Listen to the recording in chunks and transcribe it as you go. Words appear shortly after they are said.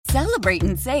Celebrate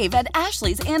and save at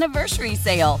Ashley's Anniversary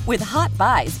Sale. With Hot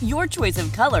Buys, your choice of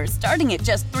colors starting at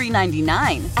just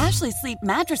 $3.99. Ashley Sleep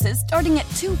mattresses starting at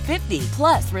 $2.50.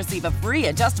 Plus, receive a free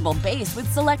adjustable base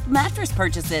with select mattress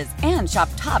purchases. And shop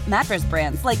top mattress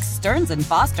brands like Stearns &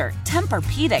 Foster,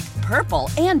 Tempur-Pedic, Purple,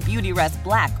 and Beautyrest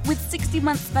Black with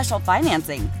 60-month special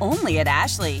financing. Only at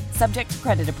Ashley. Subject to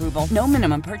credit approval. No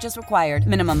minimum purchase required.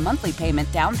 Minimum monthly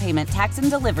payment, down payment, tax, and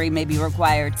delivery may be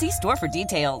required. See store for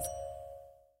details.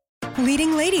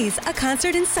 Leading Ladies, a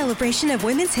concert in celebration of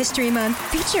Women's History Month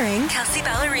featuring Kelsea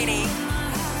Ballerini,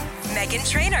 Meghan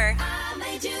Trainor,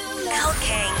 Elle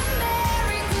King,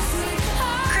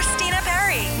 Christina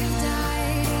Perri.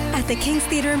 At the King's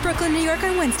Theater in Brooklyn, New York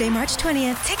on Wednesday, March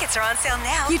 20th. Tickets are on sale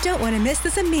now. You don't want to miss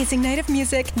this amazing night of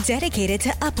music dedicated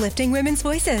to uplifting women's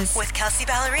voices. With Kelsea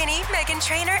Ballerini, Meghan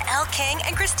Trainor, Elle King,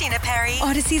 and Christina Perri.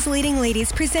 Odyssey's Leading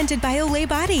Ladies, presented by Olay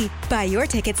Body. Buy your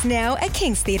tickets now at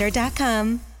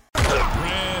kingstheater.com.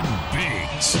 Brad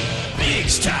Biggs.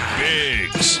 Biggs time.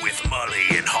 Biggs. With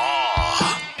Mully and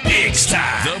Haw. Biggs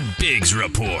time. The Biggs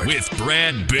Report with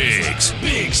Brad Biggs.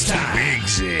 Biggs time.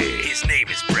 Biggsy. His name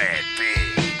is Brad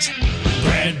Biggs.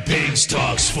 Brad Biggs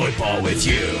talks football with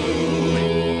you.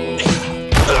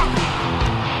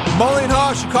 Mully and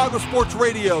Haw, Chicago Sports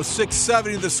Radio,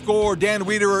 670 The Score. Dan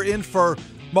Wiederer in for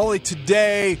Mully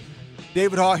today.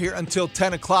 David Haw here until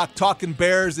 10 o'clock, talking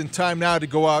Bears, and time now to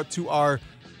go out to our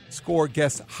Score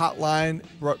Guest Hotline,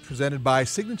 presented by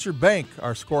Signature Bank.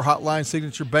 Our Score Hotline,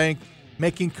 Signature Bank,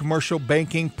 making commercial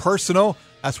banking personal.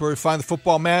 That's where we find the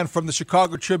football man from the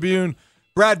Chicago Tribune,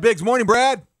 Brad Biggs. Morning,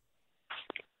 Brad.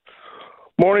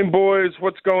 Morning, boys.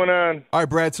 What's going on? All right,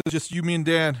 Brad, so just you, me, and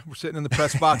Dan. We're sitting in the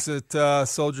press box at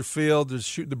Soldier Field, just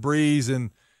shooting the breeze,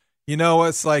 and you know,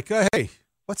 it's like, hey,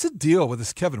 what's the deal with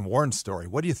this Kevin Warren story?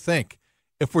 What do you think?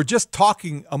 If we're just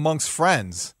talking amongst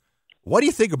friends, what do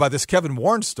you think about this Kevin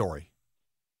Warren story?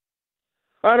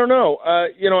 I don't know. I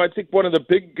think one of the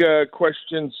big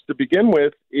questions to begin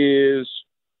with is,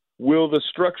 will the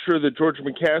structure that George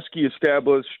McCaskey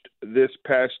established this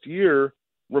past year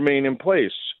remain in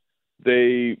place?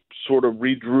 They sort of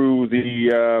redrew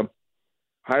the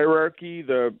hierarchy,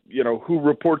 who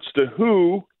reports to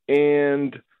who,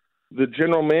 and the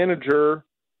general manager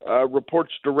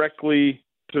reports directly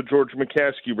to George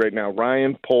McCaskey right now.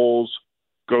 Ryan Poles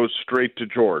goes straight to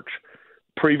George.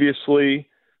 Previously,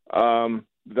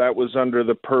 that was under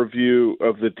the purview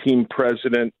of the team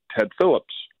president, Ted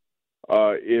Phillips.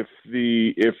 If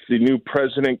the new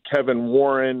president, Kevin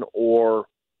Warren, or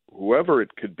whoever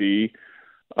it could be,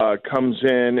 comes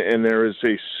in and there is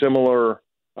a similar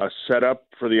setup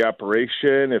for the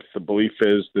operation, if the belief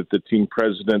is that the team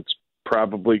president's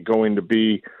probably going to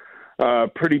be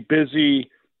pretty busy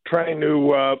trying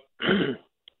to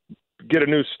get a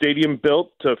new stadium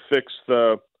built to fix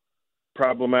the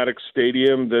problematic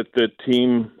stadium that the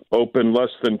team opened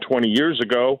less than 20 years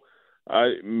ago,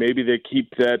 maybe they keep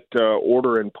that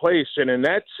order in place. And in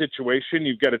that situation,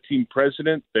 you've got a team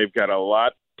president. They've got a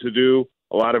lot to do,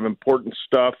 a lot of important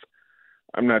stuff.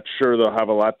 I'm not sure they'll have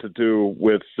a lot to do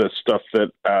with the stuff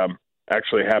that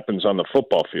actually happens on the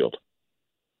football field.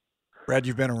 Brad,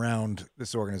 you've been around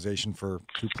this organization for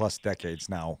 2+ decades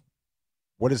now.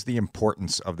 What is the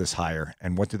importance of this hire,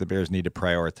 and what do the Bears need to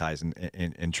prioritize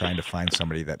in trying to find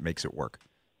somebody that makes it work?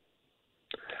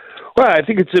 Well, I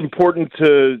think it's important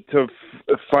to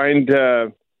find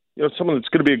someone that's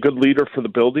going to be a good leader for the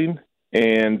building,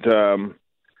 and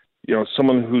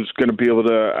someone who's going to be able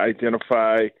to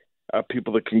identify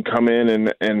people that can come in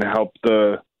and help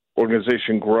the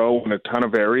organization grow in a ton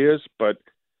of areas. But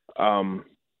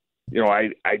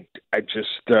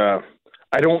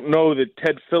I don't know that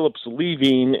Ted Phillips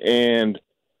leaving and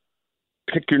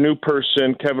pick your new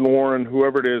person, Kevin Warren,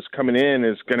 whoever it is coming in,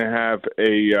 is going to have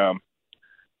a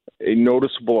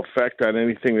noticeable effect on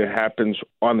anything that happens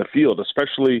on the field.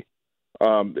 Especially,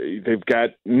 they've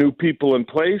got new people in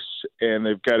place and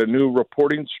they've got a new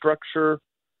reporting structure.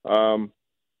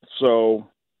 So,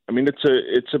 I mean,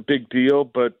 it's a big deal.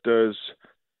 But does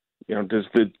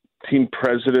the team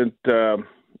president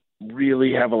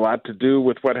really have a lot to do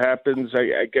with what happens?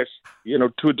 I guess,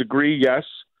 to a degree, yes.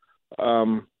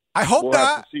 I hope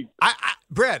not.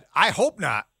 Brad, I hope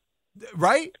not.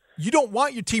 Right? You don't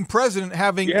want your team president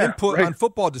having input on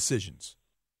football decisions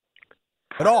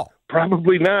at all.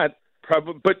 Probably not.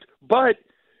 But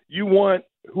you want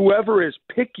whoever is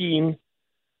picking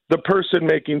the person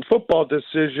making football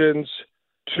decisions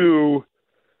to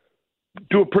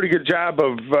do a pretty good job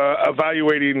of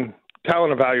evaluating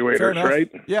talent evaluators, right?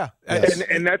 Yeah,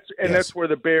 and that's where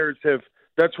the Bears have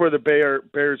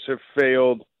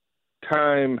failed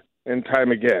time and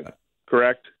time again.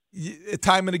 Correct?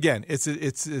 time and again, it's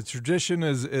a tradition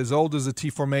as old as the T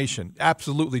formation.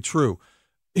 Absolutely true.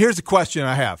 Here's a question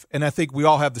I have, and I think we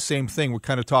all have the same thing. We're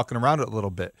kind of talking around it a little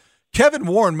bit. Kevin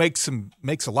Warren makes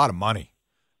a lot of money,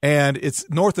 and it's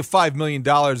north of $5 million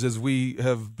as we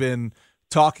have been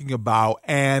talking about.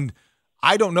 And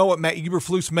I don't know what Matt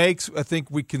Eberflus makes. I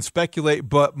think we can speculate,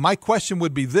 but my question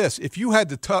would be this. If you had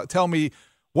to tell me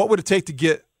what would it take to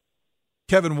get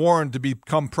Kevin Warren to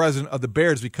become president of the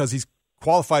Bears because he's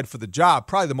qualified for the job,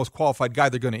 probably the most qualified guy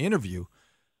they're going to interview,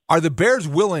 are the Bears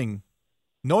willing,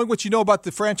 knowing what you know about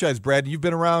the franchise, Brad, you've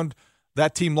been around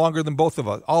that team longer than both of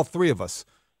us, all three of us,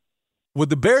 would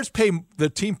the Bears pay the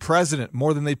team president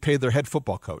more than they paid their head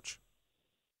football coach?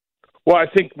 Well, I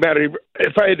think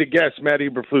if I had to guess, Matt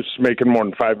Eberflus is making more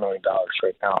than $5 million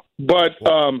right now. But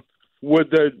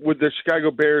would the Chicago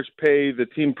Bears pay the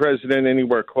team president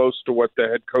anywhere close to what the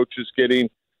head coach is getting?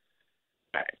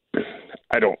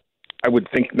 I don't. I would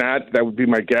think not. That would be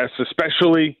my guess,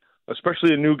 especially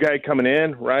a new guy coming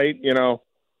in, right? You know,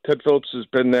 Ted Phillips has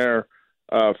been there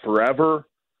forever.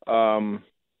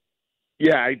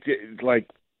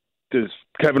 Does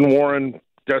Kevin Warren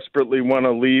desperately want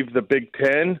to leave the Big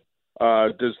Ten?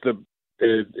 Is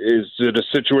it a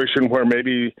situation where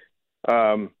maybe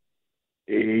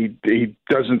he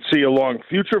doesn't see a long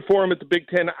future for him at the Big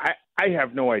Ten? I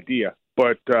have no idea,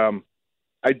 but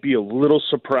I'd be a little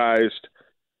surprised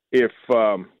if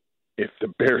the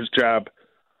Bears' job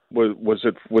was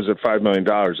at $5 million,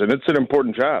 and it's an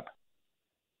important job.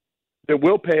 It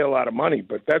will pay a lot of money,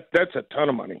 but that's a ton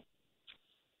of money.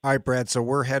 All right, Brad. So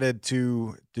we're headed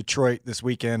to Detroit this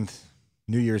weekend,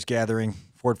 New Year's gathering,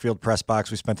 Ford Field press box.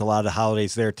 We spent a lot of the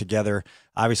holidays there together.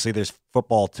 Obviously, there's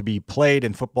football to be played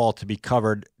and football to be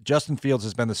covered. Justin Fields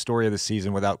has been the story of the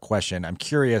season without question. I'm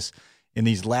curious, in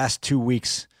these last 2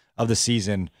 weeks of the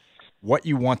season, what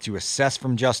you want to assess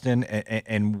from Justin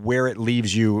and where it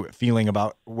leaves you feeling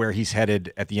about where he's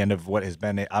headed at the end of what has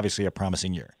been obviously a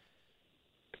promising year.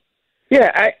 Yeah,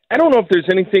 I don't know if there's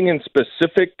anything in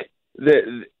specific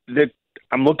that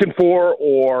I'm looking for,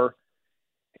 or,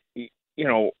 you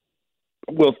know,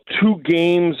 will 2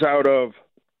 games out of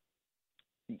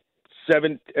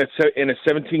 7 in a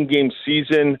 17-game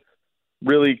season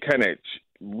really kind of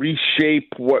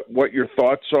reshape what your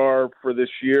thoughts are for this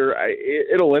year?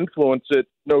 It'll influence it,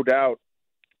 no doubt.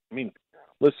 I mean,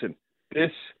 listen,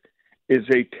 this is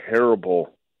a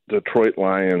terrible Detroit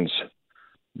Lions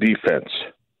defense,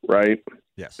 right?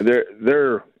 Yes.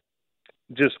 They're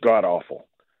just god-awful.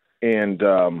 And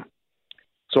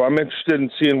so I'm interested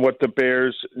in seeing what the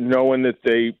Bears, knowing that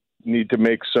they need to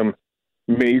make some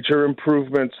major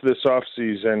improvements this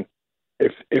offseason,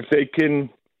 if they can,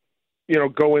 you know,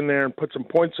 go in there and put some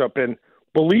points up. And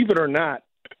believe it or not,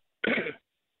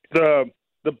 the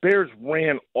Bears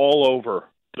ran all over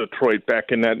Detroit back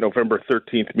in that November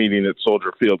 13th meeting at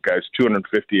Soldier Field, guys,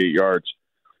 258 yards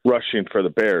rushing for the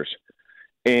Bears.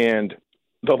 And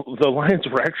the Lions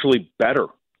were actually better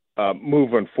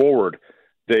moving forward.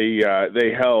 They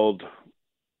held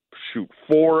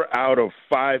 4 out of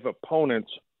 5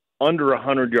 opponents under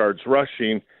 100 yards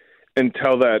rushing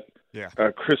until that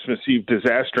Christmas Eve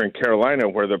disaster in Carolina,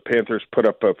 where the Panthers put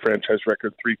up a franchise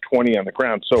record 320 on the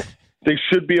ground. So they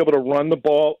should be able to run the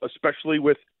ball, especially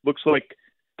with, looks like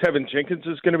Tevin Jenkins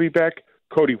is going to be back,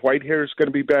 Cody Whitehair is going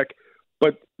to be back.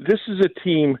 But this is a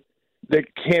team that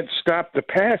can't stop the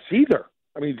pass either.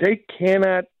 I mean, they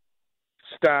cannot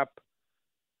stop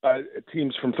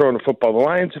teams from throwing the football. The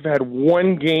Lions have had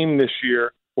 1 game this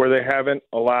year where they haven't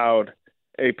allowed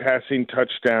a passing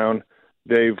touchdown.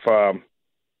 They've,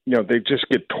 they just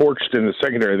get torched in the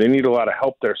secondary. They need a lot of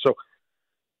help there. So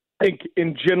I think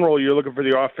in general, you're looking for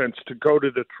the offense to go to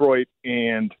Detroit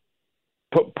and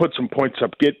put some points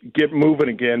up, get moving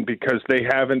again, because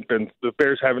the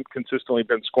Bears haven't consistently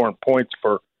been scoring points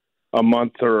for a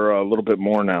month or a little bit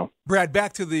more now. Brad,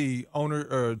 back to the owner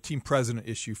or team president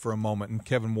issue for a moment and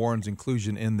Kevin Warren's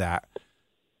inclusion in that.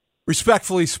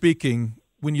 Respectfully speaking,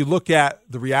 when you look at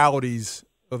the realities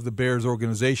of the Bears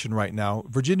organization right now,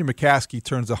 Virginia McCaskey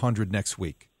turns 100 next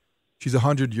week. She's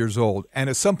 100 years old. And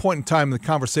at some point in time, the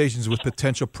conversations with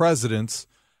potential presidents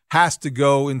has to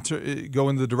go in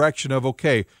the direction of,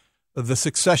 okay, the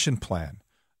succession plan,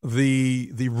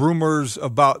 the rumors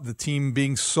about the team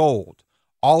being sold,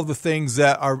 all of the things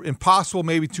that are impossible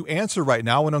maybe to answer right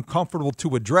now and uncomfortable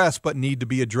to address, but need to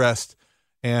be addressed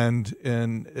and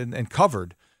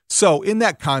covered. So in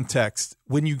that context,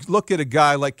 when you look at a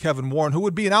guy like Kevin Warren, who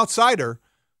would be an outsider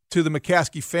to the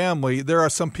McCaskey family, there are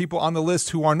some people on the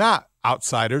list who are not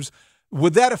outsiders.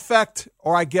 Would that affect,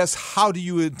 or I guess, how do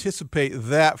you anticipate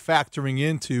that factoring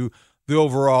into the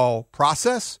overall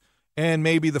process and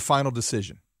maybe the final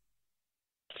decision?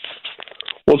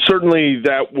 Well, certainly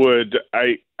that would,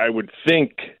 I would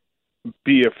think,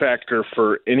 be a factor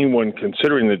for anyone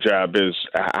considering the job is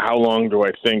how long do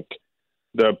I think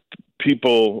the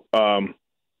people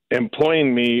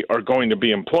employing me are going to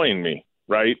be employing me,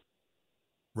 right?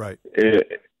 Right.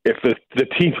 If the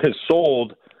team is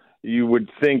sold, you would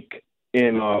think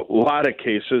in a lot of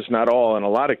cases, not all, in a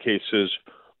lot of cases,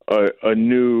 a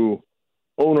new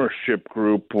ownership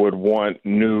group would want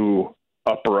new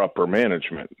upper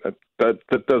management.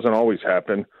 That doesn't always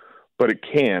happen, but it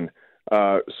can.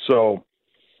 So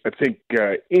I think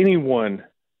anyone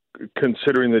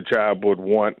considering the job would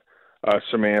want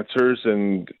some answers.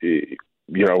 And,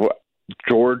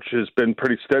 George has been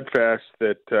pretty steadfast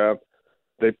that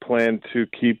they plan to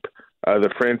keep the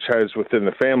franchise within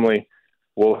the family.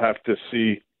 We'll have to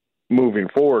see moving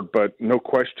forward, but no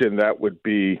question that would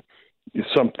be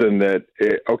something that,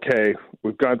 okay,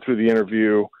 we've gone through the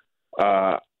interview.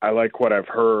 I like what I've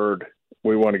heard.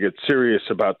 We want to get serious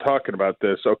about talking about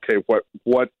this. Okay,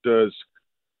 what does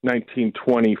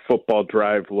 1920 football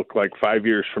drive look like 5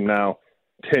 years from now,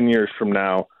 10 years from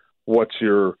now? What's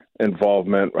your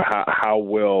involvement? How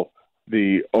will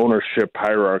the ownership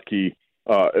hierarchy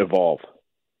evolve?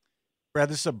 Brad,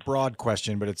 this is a broad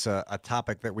question, but it's a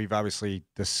topic that we've obviously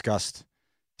discussed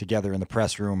together in the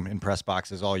press room, in press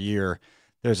boxes all year.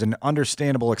 There's an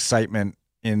understandable excitement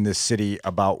in this city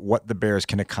about what the Bears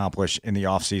can accomplish in the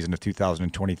offseason of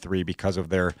 2023 because of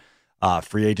their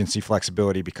free agency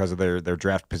flexibility, because of their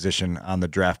draft position on the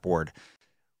draft board.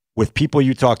 With people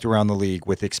you talked around the league,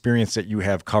 with experience that you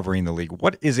have covering the league,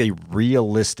 what is a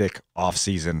realistic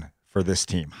offseason for this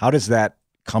team? How does that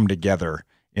come together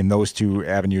in those two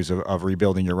avenues of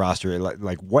rebuilding your roster?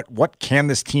 Like what can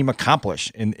this team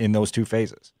accomplish in those two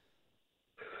phases?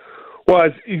 Well,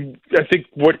 I think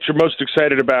what you're most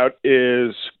excited about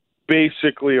is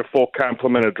basically a full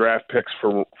complement of draft picks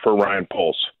for Ryan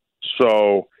Poles.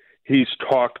 So he's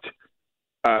talked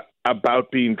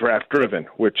about being draft driven,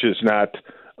 which is not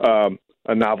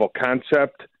a novel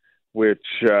concept, which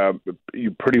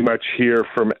you pretty much hear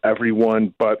from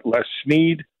everyone but Les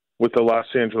Snead with the Los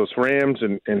Angeles Rams,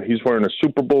 and he's wearing a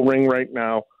Super Bowl ring right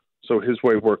now, so his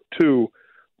way worked too.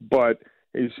 But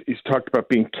he's talked about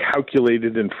being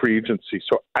calculated in free agency.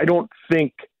 So I don't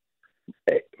think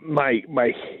my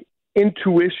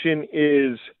intuition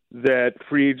is that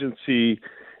free agency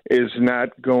is not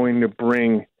going to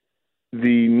bring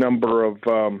the number of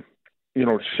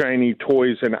shiny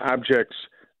toys and objects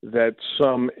that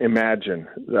some imagine.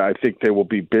 I think they will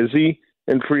be busy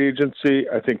in free agency.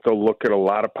 I think they'll look at a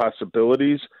lot of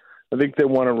possibilities. I think they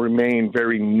want to remain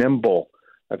very nimble.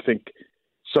 I think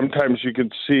sometimes you can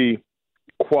see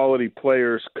quality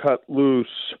players cut loose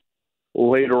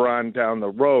later on down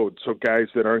the road. So guys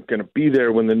that aren't going to be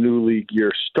there when the new league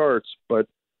year starts, but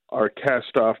are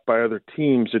cast off by other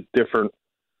teams at different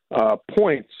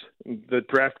points. The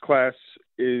draft class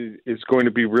is going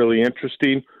to be really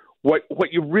interesting. What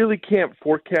you really can't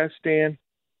forecast, Dan,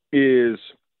 is,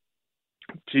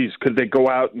 could they go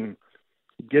out and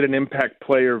get an impact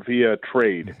player via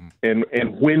trade? Mm-hmm.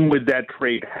 And when would that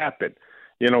trade happen?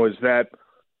 Is that,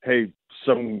 hey,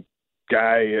 some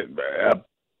guy,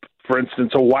 for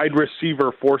instance, a wide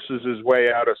receiver forces his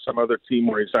way out of some other team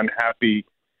where he's unhappy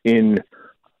in,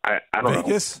 I don't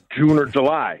Vegas? know, June or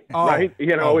July, right?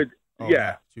 June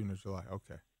or July.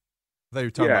 Okay. I thought you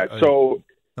were talking about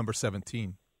number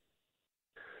 17.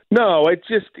 No, it's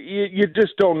just you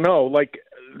just don't know. Like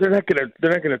they're not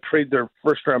gonna trade their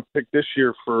first round pick this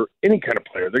year for any kind of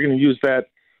player. They're going to use that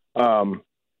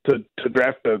to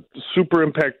draft a super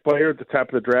impact player at the top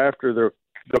of the draft, or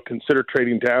they'll consider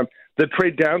trading down. The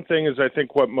trade down thing is, I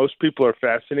think, what most people are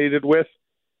fascinated with,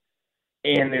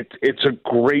 and it's a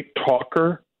great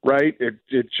talker, right?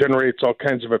 It generates all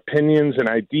kinds of opinions and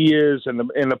ideas, and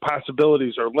the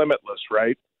possibilities are limitless,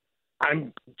 right?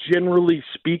 I'm generally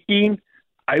speaking,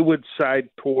 I would side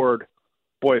toward,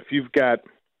 boy, if you've got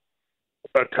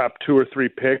a top 2 or 3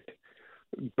 pick,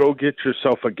 go get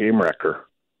yourself a game wrecker.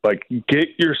 Like, get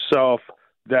yourself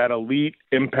that elite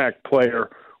impact player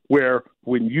where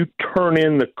when you turn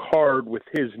in the card with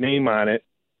his name on it,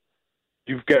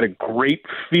 you've got a great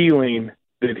feeling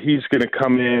that he's going to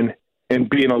come in and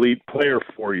be an elite player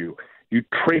for you. You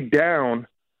trade down,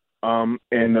 and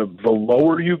the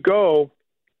lower you go,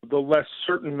 the less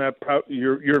certain that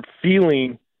your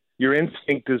feeling, your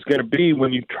instinct is going to be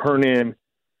when you turn in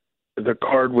the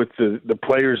card with the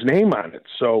player's name on it.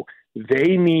 So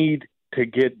they need to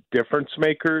get difference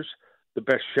makers. The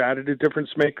best shot at a difference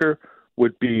maker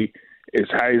would be as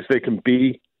high as they can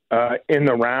be in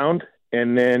the round.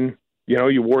 And then,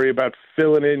 you worry about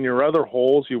filling in your other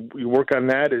holes. You work on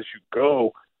that as you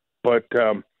go. But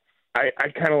I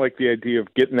kind of like the idea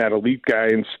of getting that elite guy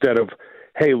instead of,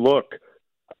 hey, look,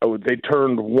 they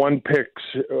turned one pick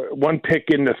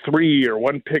into 3 or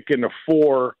one pick into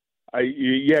 4.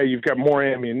 You've got more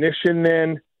ammunition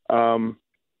then,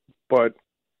 but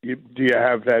do you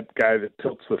have that guy that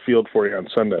tilts the field for you on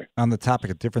Sunday? On the topic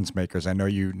of difference makers, I know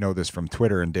you know this from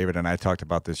Twitter, and David and I talked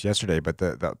about this yesterday, but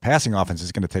the passing offense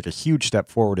is going to take a huge step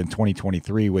forward in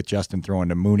 2023 with Justin throwing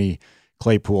to Mooney,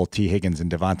 Claypool, T. Higgins,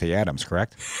 and Devontae Adams,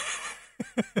 correct?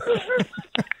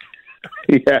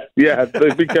 Yeah,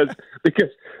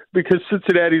 because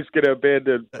Cincinnati's going to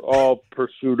abandon all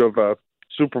pursuit of a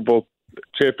Super Bowl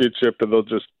championship, and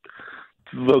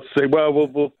they'll say, well,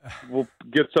 we'll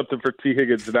get something for T.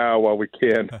 Higgins now while we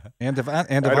can. And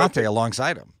Devontae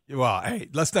alongside him. Well, hey,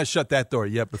 let's not shut that door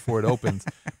yet before it opens.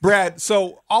 Brad,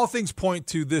 so all things point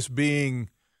to this being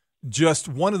just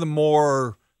one of the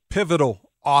more pivotal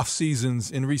off seasons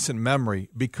in recent memory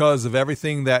because of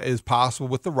everything that is possible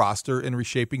with the roster and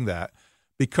reshaping that,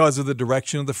 because of the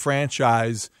direction of the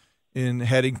franchise in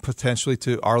heading potentially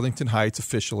to Arlington Heights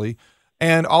officially,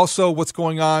 and also what's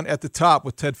going on at the top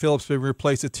with Ted Phillips being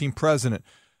replaced as team president.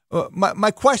 My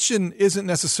question isn't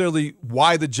necessarily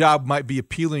why the job might be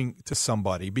appealing to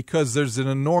somebody, because there's an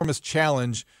enormous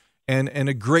challenge and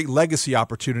a great legacy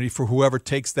opportunity for whoever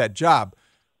takes that job.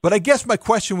 But I guess my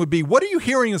question would be, what are you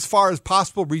hearing as far as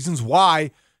possible reasons why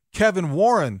Kevin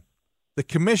Warren, the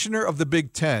commissioner of the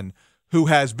Big Ten, who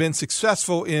has been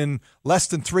successful in less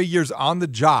than 3 years on the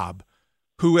job,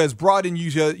 who has brought in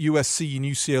USC and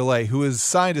UCLA, who has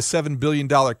signed a $7 billion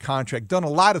contract, done a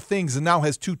lot of things, and now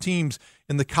has 2 teams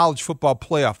in the college football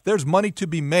playoff. There's money to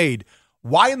be made.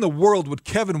 Why in the world would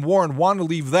Kevin Warren want to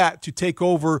leave that to take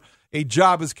over a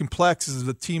job as complex as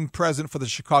the team president for the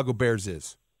Chicago Bears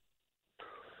is?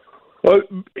 Well,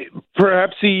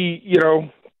 perhaps he,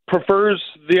 prefers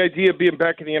the idea of being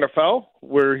back in the NFL,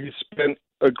 where he spent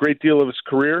a great deal of his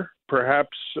career.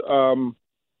 Perhaps the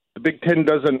Big Ten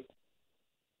doesn't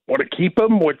want to keep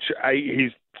him, which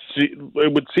it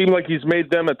would seem like he's made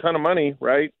them a ton of money,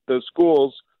 right? The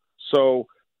schools. So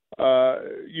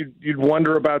you'd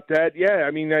wonder about that. Yeah,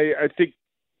 I mean, I think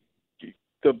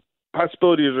the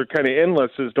possibilities are kind of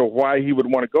endless as to why he would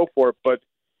want to go for it, but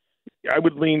I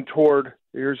would lean toward,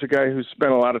 here's a guy who's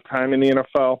spent a lot of time in the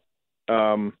NFL,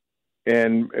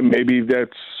 and maybe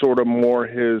that's sort of more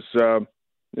his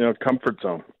comfort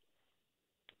zone.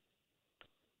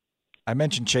 I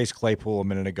mentioned Chase Claypool a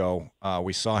minute ago.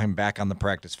 We saw him back on the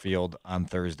practice field on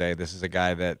Thursday. This is a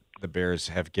guy that the Bears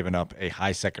have given up a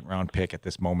high second-round pick at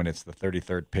this moment. It's the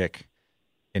 33rd pick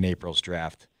in April's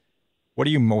draft. What are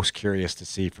you most curious to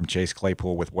see from Chase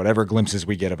Claypool with whatever glimpses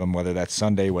we get of him, whether that's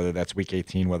Sunday, whether that's Week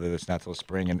 18, whether that's not till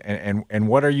spring? And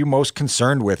what are you most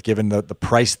concerned with given the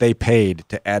price they paid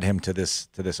to add him to this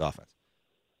offense?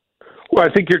 Well,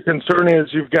 I think your concern is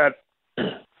you've got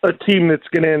a team that's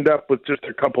going to end up with just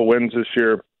a couple wins this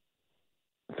year,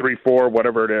 3-4,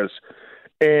 whatever it is.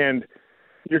 And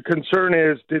your concern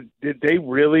is, did they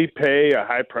really pay a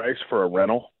high price for a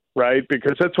rental, right?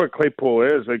 Because that's what Claypool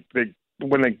is.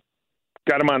 When they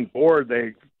got him on board,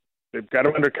 they've got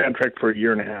him under contract for 1.5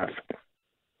 years.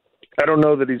 I don't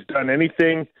know that he's done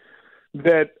anything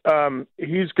that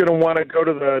he's going to want to go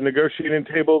to the negotiating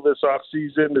table this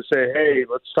offseason to say, hey,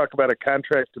 let's talk about a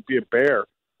contract to be a Bear.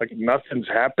 Like, nothing's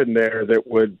happened there that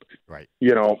would, right.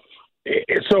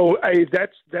 So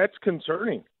that's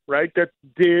concerning, right? That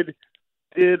did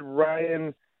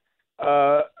Ryan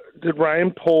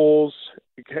Poles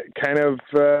kind of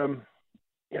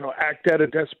act out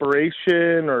of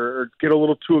desperation or get a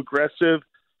little too aggressive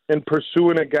in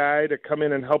pursuing a guy to come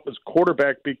in and help his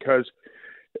quarterback? Because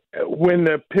when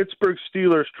the Pittsburgh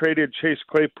Steelers traded Chase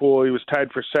Claypool, he was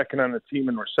tied for second on the team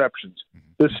in receptions.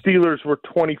 The Steelers were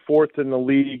 24th in the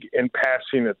league in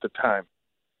passing at the time.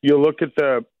 You look at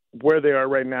where they are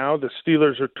right now, the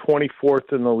Steelers are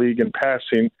 24th in the league in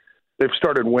passing. They've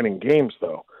started winning games,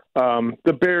 though.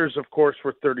 The Bears, of course,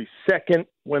 were 32nd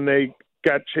when they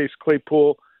got Chase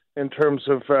Claypool in terms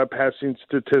of passing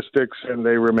statistics, and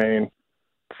they remain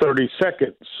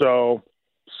 32nd. So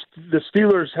the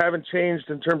Steelers haven't changed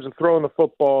in terms of throwing the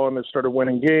football, and they've started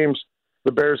winning games.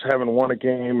 The Bears haven't won a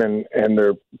game, and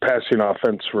their passing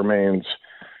offense remains,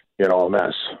 a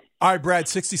mess. All right, Brad,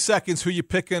 60 seconds. Who you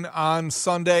picking on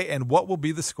Sunday, and what will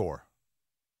be the score?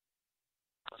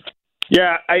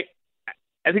 Yeah, I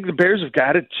think the Bears have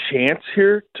got a chance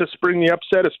here to spring the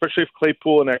upset, especially if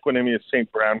Claypool and Equanimeous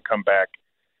St. Brown come back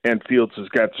and Fields has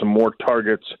got some more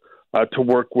targets to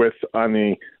work with on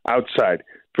the outside.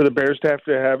 For the Bears to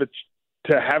have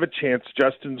a chance,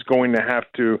 Justin's going to have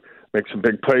to make some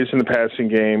big plays in the passing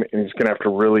game, and he's going to have to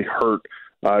really hurt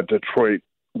Detroit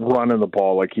running the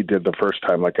ball like he did the first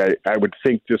time. Like I would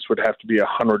think this would have to be a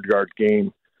 100-yard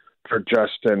game for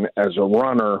Justin as a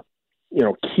runner,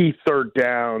 key third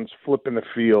downs, flipping the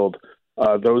field,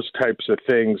 those types of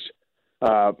things.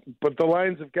 But the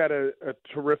Lions have got a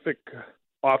terrific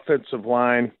offensive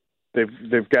line.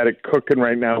 They've got it cooking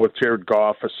right now with Jared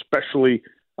Goff, especially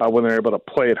when they're able to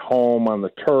play at home on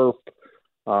the turf.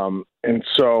 And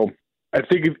so I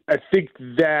think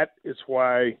that is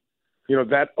why,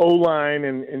 that O-line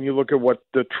and you look at what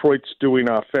Detroit's doing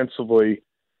offensively,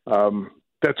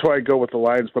 that's why I go with the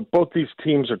Lions. But both these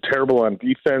teams are terrible on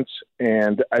defense,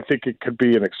 and I think it could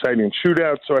be an exciting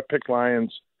shootout. So I pick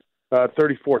Lions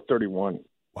 34-31.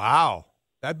 Wow.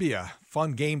 That'd be a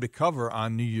fun game to cover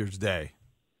on New Year's Day.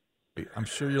 I'm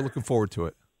sure you're looking forward to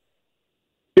it.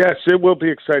 Yes, it will be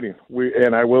exciting.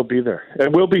 And I will be there.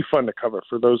 It will be fun to cover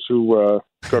for those who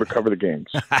go to cover the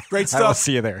games. Great stuff. I'll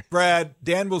see you there. Brad,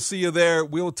 Dan will see you there.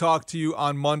 We'll talk to you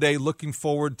on Monday. Looking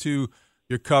forward to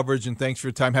your coverage, and thanks for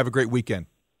your time. Have a great weekend.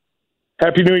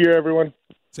 Happy New Year, everyone.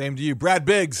 Same to you. Brad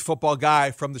Biggs, football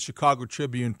guy from the Chicago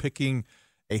Tribune, picking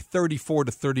a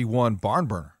 34-31 barn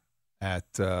burner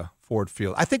at Ford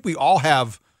Field. I think we all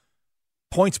have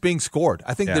points being scored.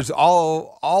 I think there's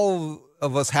all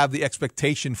of us have the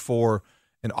expectation for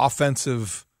an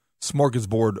offensive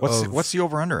smorgasbord. What's the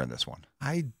over-under in this one?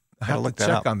 I have to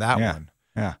check on that one.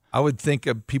 Yeah, I would think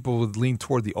people would lean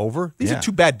toward the over. These are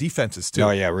two bad defenses, too. Oh,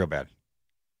 yeah, real bad.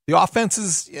 The offense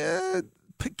is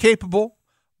capable,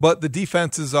 but the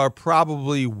defenses are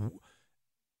probably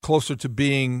closer to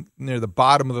being near the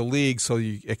bottom of the league, so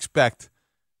you expect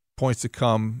points to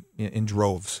come in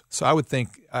droves. So I would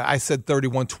think I said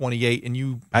 31-28,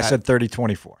 and I said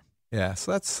 30-24. Yeah,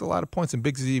 so that's a lot of points, and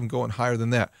Biggs is even going higher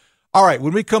than that. All right,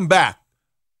 when we come back,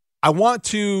 I want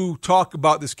to talk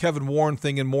about this Kevin Warren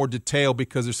thing in more detail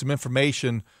because there's some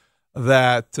information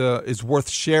that is worth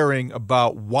sharing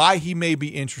about why he may be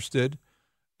interested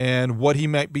and what he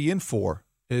might be in for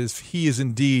if he is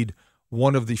indeed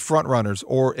one of the front runners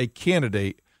or a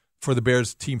candidate for the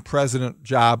Bears team president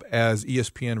job, as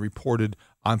ESPN reported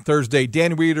on Thursday.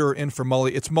 Dan Reeder in for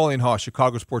Mully. It's Mully and Haw,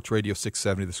 Chicago Sports Radio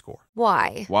 670 The Score.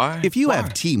 Why? If you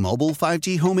have T-Mobile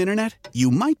 5G home internet,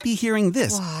 you might be hearing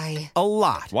this a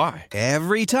lot. Why?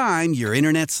 Every time your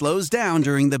internet slows down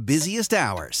during the busiest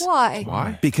hours.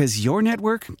 Why? Because your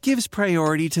network gives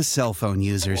priority to cell phone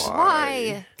users.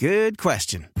 Why? Good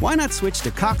question. Why not switch to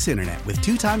Cox Internet with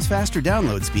 2 times faster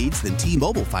download speeds than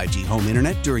T-Mobile 5G home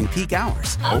internet during peak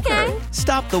hours? Okay.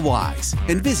 Stop the whys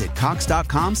and visit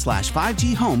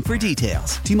cox.com/5G home for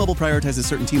details. T-Mobile prioritizes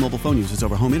certain T-Mobile phone users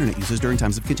over home internet users during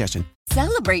times of congestion.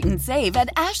 Celebrate and save at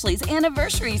Ashley's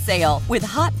Anniversary Sale. With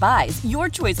Hot Buys, your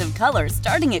choice of colors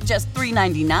starting at just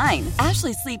 $3.99.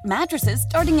 Ashley Sleep mattresses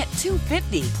starting at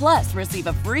 $2.50. Plus, receive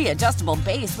a free adjustable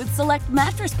base with select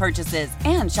mattress purchases.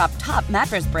 And shop top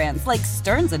mattress brands like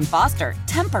Stearns & Foster,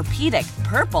 Tempur-Pedic,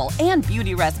 Purple, and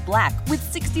Beautyrest Black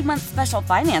with 60-month special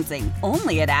financing.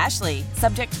 Only at Ashley.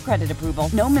 Subject to credit approval.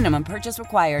 No minimum purchase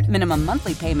required. Minimum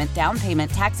monthly payment, down payment,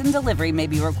 tax, and delivery may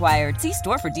be required. See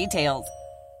store for details.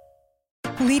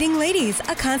 Leading Ladies,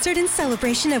 a concert in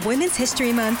celebration of Women's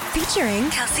History Month featuring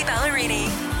Kelsey Ballerini,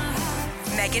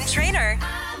 Meghan Trainor,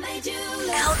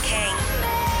 Elle King,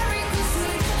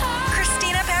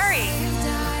 Christina Perri.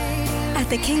 At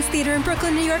the King's Theater in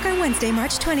Brooklyn, New York on Wednesday,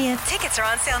 March 20th. Tickets are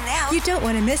on sale now. You don't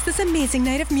want to miss this amazing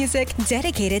night of music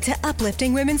dedicated to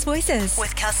uplifting women's voices.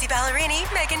 With Kelsey Ballerini,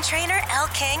 Meghan Trainor, Elle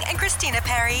King, and Christina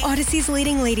Perri. Odyssey's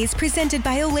Leading Ladies presented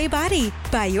by Olay Body.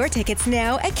 Buy your tickets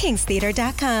now at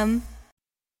kingstheater.com.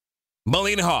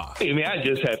 Mully and Haw. Hey, man, I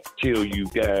just have to tell you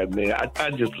guys, man, I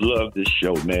just love this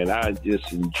show, man. I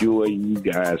just enjoy you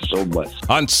guys so much.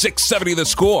 On 670 The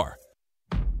Score.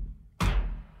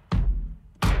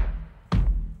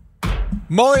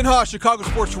 Mully and Haw, Chicago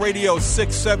Sports Radio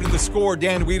 670 The Score.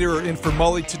 Dan Reeder in for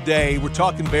Mully today. We're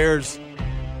talking Bears.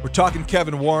 We're talking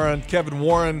Kevin Warren. Kevin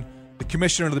Warren, the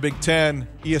commissioner of the Big Ten.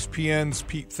 ESPN's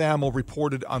Pete Thamel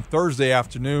reported on Thursday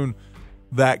afternoon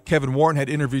that Kevin Warren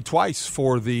had interviewed twice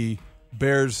for the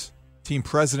Bears team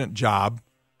president job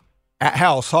at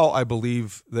Halas Hall. I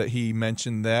believe that he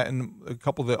mentioned that, and a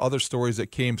couple of the other stories that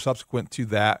came subsequent to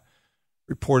that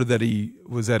reported that he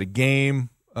was at a game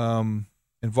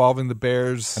involving the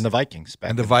Bears and the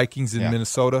Vikings in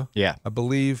Minnesota, I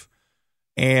believe.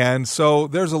 And so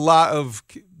there's a lot of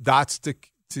dots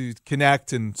to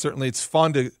connect, and certainly it's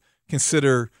fun to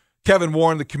consider Kevin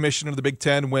Warren, the commissioner of the Big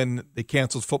Ten, when they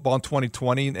canceled football in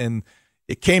 2020, and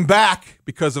it came back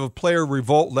because of a player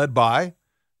revolt led by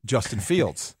Justin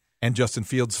Fields and Justin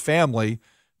Fields' family,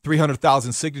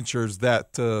 300,000 signatures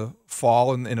that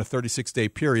fall in a 36-day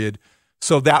period.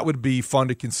 So that would be fun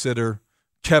to consider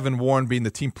Kevin Warren being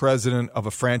the team president of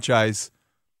a franchise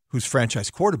whose franchise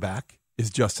quarterback is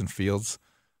Justin Fields.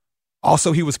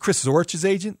 Also, he was Chris Zorch's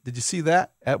agent. Did you see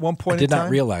that at one point in time? I did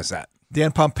not realize that.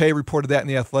 Dan Pompei reported that in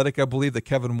The Athletic, I believe, that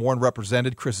Kevin Warren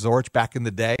represented Chris Zorch back in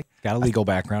the day. Got a legal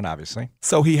background, obviously.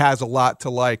 So he has a lot to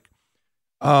like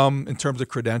in terms of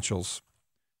credentials.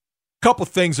 A couple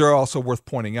things are also worth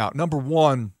pointing out. Number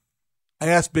one, I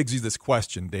asked Bigsy this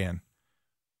question, Dan.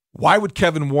 Why would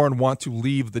Kevin Warren want to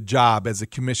leave the job as a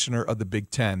commissioner of the Big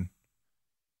Ten?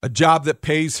 A job that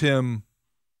pays him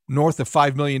north of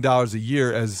 $5 million a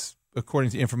year, as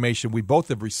according to information we both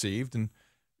have received. And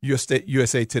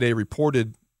USA Today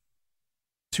reported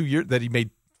 2 years that he made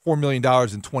 $4 million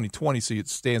in 2020, so it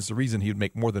stands to reason he would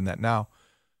make more than that now.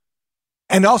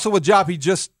 And also a job he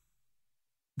just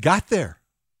got there,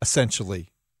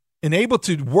 essentially, and able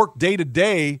to work day to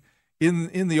day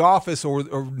in the office or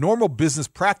normal business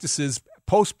practices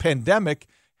post-pandemic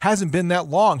hasn't been that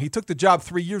long. He took the job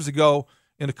 3 years ago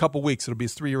in a couple weeks. It'll be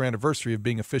his 3-year anniversary of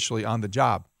being officially on the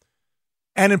job.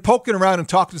 And in poking around and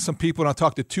talking to some people, and I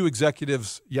talked to 2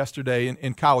 executives yesterday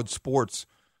in college sports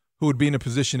who would be in a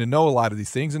position to know a lot of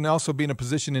these things and also be in a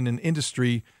position in an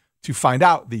industry to find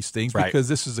out these things, right? Because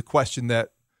this is a question that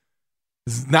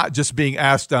is not just being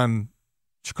asked on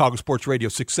Chicago Sports Radio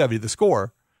 670 The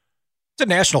Score. It's a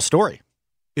national story.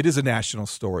 It is a national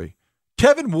story.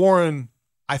 Kevin Warren,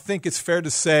 I think it's fair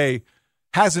to say,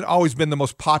 hasn't always been the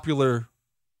most popular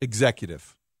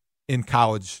executive in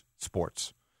college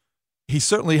sports. He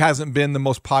certainly hasn't been the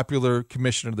most popular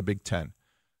commissioner of the Big Ten.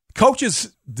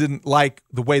 Coaches didn't like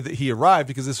the way that he arrived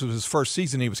because this was his first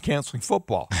season. He was canceling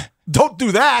football. Don't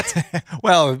do that.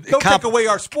 Well, don't take away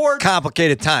our sport.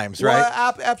 Complicated times, right?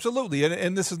 Well, absolutely.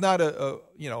 And this is not a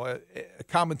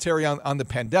commentary on the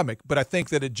pandemic, but I think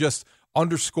that it just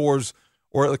underscores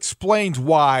or it explains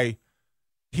why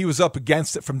he was up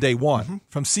against it from day one,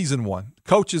 from season one.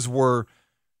 Coaches were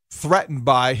threatened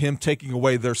by him taking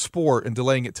away their sport and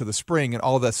delaying it to the spring, and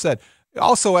all that said.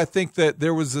 Also, I think that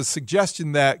there was a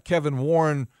suggestion that Kevin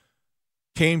Warren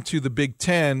came to the Big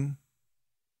Ten.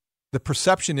 The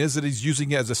perception is that he's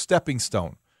using it as a stepping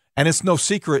stone. And it's no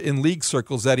secret in league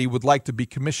circles that he would like to be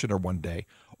commissioner one day,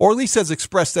 or at least has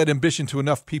expressed that ambition to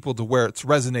enough people to where it's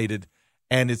resonated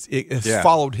and it has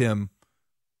followed him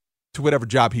to whatever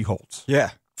job he holds. Yeah.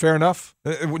 Fair enough?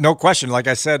 No question. Like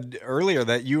I said earlier,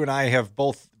 that you and I have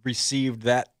both received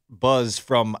that buzz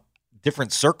from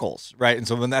different circles, right? And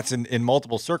so when that's in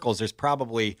multiple circles, there's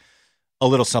probably a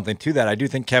little something to that. I do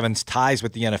think Kevin's ties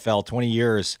with the NFL, 20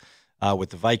 years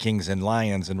with the Vikings and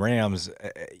Lions and Rams,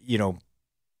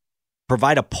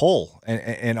 provide a pull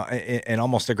and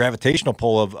almost a gravitational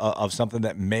pull of something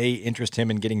that may interest him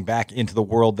in getting back into the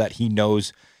world that he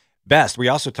knows best. We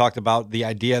also talked about the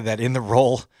idea that in the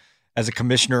role as a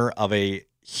commissioner of a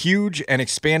huge and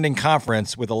expanding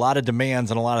conference with a lot of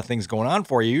demands and a lot of things going on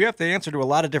for you, you have to answer to a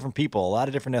lot of different people, a lot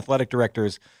of different athletic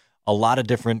directors, a lot of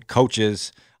different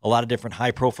coaches, a lot of different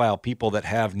high-profile people that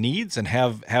have needs and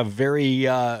have very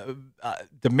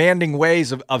demanding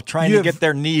ways of trying to get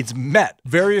their needs met.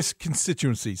 Various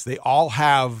constituencies, they all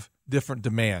have different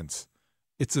demands.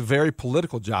 It's a very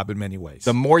political job in many ways.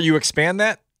 The more you expand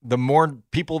that, the more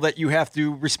people that you have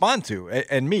to respond to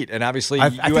and meet. And obviously, I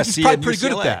think he's probably pretty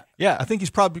good at that. Yeah. I think he's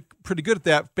probably pretty good at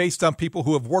that based on people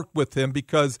who have worked with him,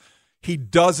 because he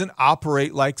doesn't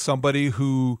operate like somebody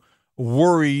who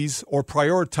worries or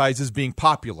prioritizes being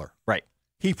popular. Right.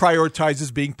 He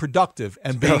prioritizes being productive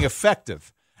and being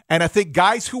effective. And I think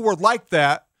guys who were like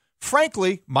that,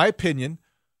 frankly, my opinion,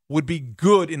 would be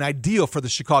good and ideal for the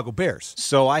Chicago Bears.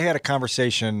 So I had a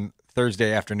conversation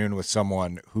Thursday afternoon with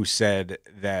someone who said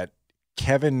that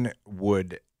Kevin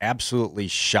would absolutely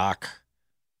shock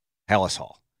Halas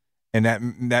Hall. And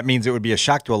that means it would be a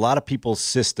shock to a lot of people's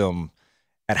system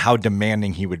at how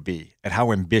demanding he would be, at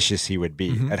how ambitious he would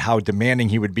be, at how demanding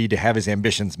he would be to have his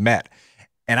ambitions met.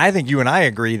 And I think you and I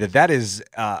agree that that is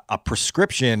a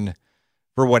prescription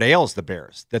for what ails the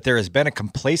Bears, that there has been a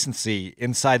complacency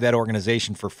inside that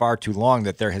organization for far too long,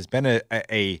 that there has been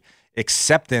a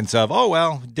acceptance of, oh,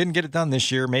 well, didn't get it done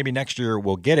this year, maybe next year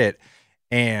we'll get it.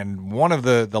 And one of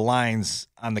the lines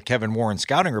on the Kevin Warren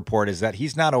scouting report is that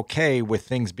he's not okay with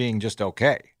things being just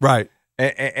okay. Right.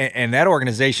 And that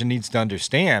organization needs to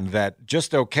understand that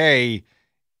just okay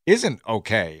isn't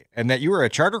okay, and that you are a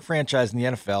charter franchise in the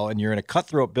NFL and you're in a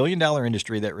cutthroat billion-dollar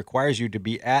industry that requires you to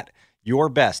be at your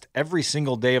best every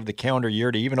single day of the calendar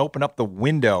year to even open up the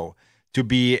window to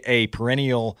be a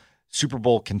perennial Super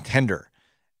Bowl contender.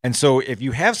 And so if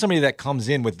you have somebody that comes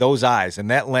in with those eyes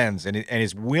and that lens and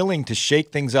is willing to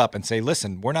shake things up and say,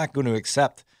 listen, we're not going to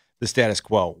accept the status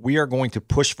quo. We are going to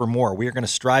push for more. We are going to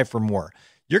strive for more.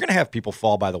 you're going to have people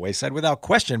fall by the wayside without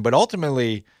question. But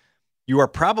ultimately, you are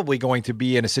probably going to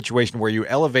be in a situation where you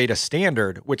elevate a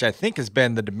standard, which I think has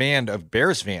been the demand of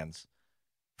Bears fans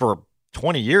for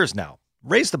 20 years now.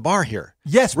 Raise the bar here.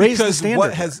 Yes, raise because the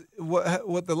standard.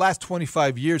 what the last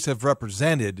 25 years have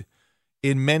represented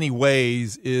in many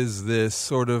ways is this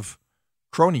sort of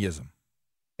cronyism.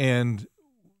 And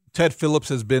Ted Phillips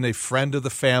has been a friend of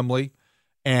the family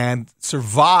and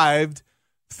survived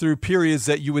through periods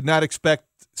that you would not expect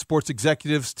sports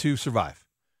executives to survive.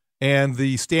 And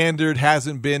the standard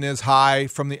hasn't been as high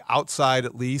from the outside,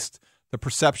 at least. The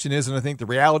perception is, and I think the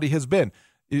reality has been,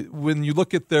 when you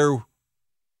look at their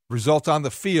results on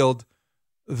the field,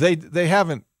 they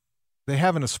haven't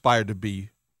aspired to be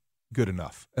good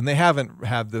enough, and they haven't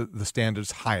had the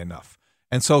standards high enough.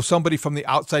 And so somebody from the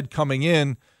outside coming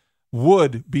in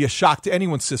would be a shock to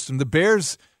anyone's system. The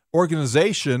Bears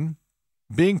organization,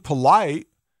 being polite,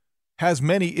 has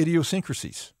many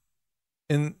idiosyncrasies.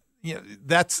 And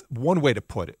that's one way to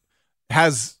put it.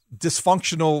 Has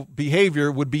dysfunctional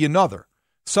behavior would be another.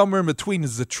 Somewhere in between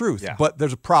is the truth. Yeah. But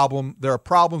there's a problem. There are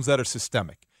problems that are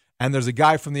systemic. And there's a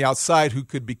guy from the outside who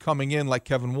could be coming in like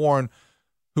Kevin Warren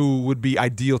who would be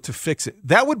ideal to fix it.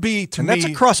 That would be, to me... And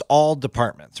that's across all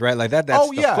departments, right? Like that's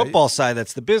the football side,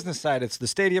 that's the business side, it's the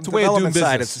stadium development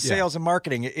side, it's the sales and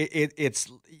marketing. It's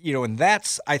and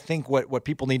that's, I think, what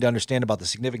people need to understand about the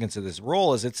significance of this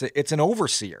role is it's an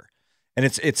overseer. And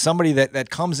it's somebody that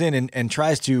comes in and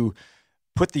tries to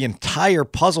put the entire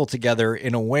puzzle together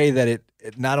in a way that it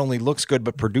not only looks good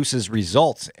but produces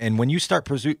results. And when you start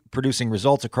producing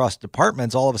results across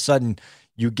departments, all of a sudden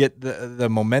you get the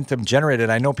momentum generated.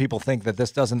 I know people think that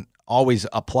this doesn't always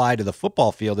apply to the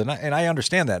football field, and I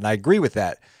understand that, and I agree with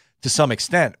that to some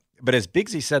extent. But as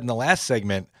Bigsy said in the last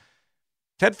segment,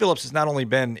 Ted Phillips has not only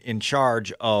been in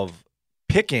charge of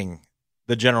picking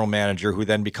the general manager who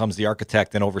then becomes the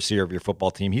architect and overseer of your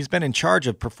football team, he's been in charge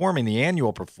of performing the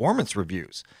annual performance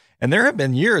reviews. And there have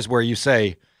been years where you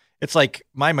say, it's like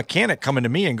my mechanic coming to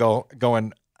me and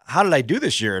going, how did I do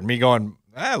this year? And me going,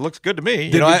 it looks good to me.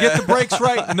 Did we get the brakes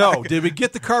right? No. Did we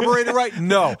get the carburetor right?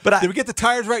 No. Did we get the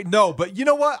tires right? No. But you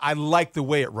know what? I like the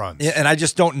way it runs. And I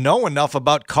just don't know enough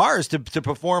about cars to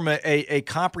perform a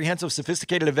comprehensive,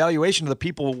 sophisticated evaluation of the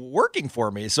people working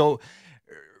for me. So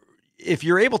if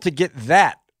you're able to get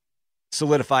that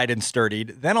solidified and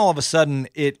sturdied, then all of a sudden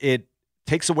it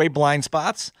takes away blind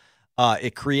spots.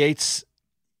 It creates,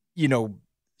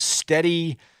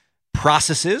 steady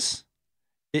processes.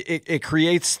 It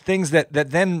creates things that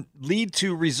then lead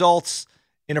to results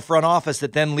in a front office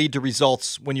that then lead to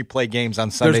results when you play games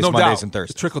on Sundays, Mondays, and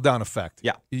Thursdays. It's trickle-down effect.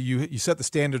 Yeah. You set the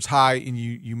standards high, and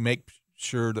you make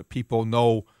sure that people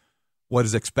know what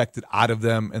is expected out of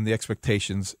them, and the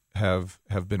expectations have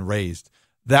been raised.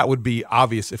 That would be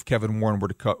obvious if Kevin Warren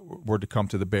were to come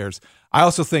to the Bears. I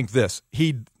also think this.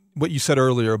 What you said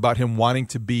earlier about him wanting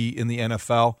to be in the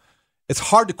NFL, it's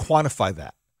hard to quantify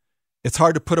that. It's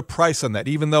hard to put a price on that,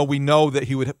 even though we know that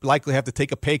he would likely have to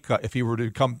take a pay cut if he were to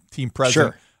become team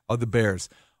president of the Bears.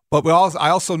 But I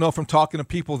also know from talking to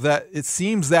people that it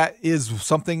seems that is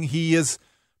something he has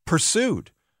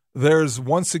pursued. There's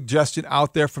one suggestion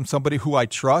out there from somebody who I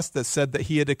trust that said that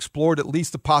he had explored at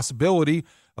least the possibility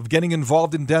of getting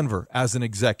involved in Denver as an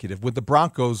executive when the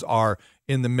Broncos are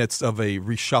in the midst of a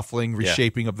reshuffling,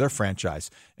 reshaping of their franchise.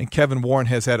 And Kevin Warren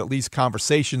has had at least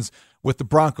conversations with the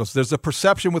Broncos. There's a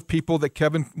perception with people that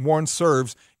Kevin Warren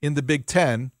serves in the Big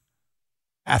Ten,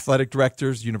 athletic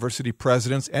directors, university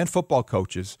presidents, and football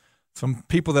coaches, some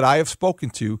people that I have spoken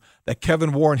to, that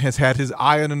Kevin Warren has had his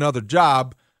eye on another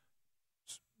job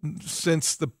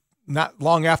since not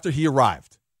long after he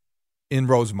arrived in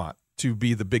Rosemont to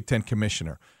be the Big Ten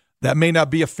commissioner. That may not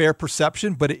be a fair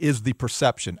perception, but it is the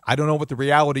perception. I don't know what the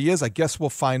reality is. I guess we'll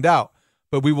find out.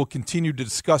 But we will continue to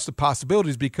discuss the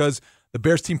possibilities because the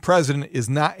Bears team president is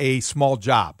not a small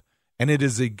job, and it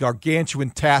is a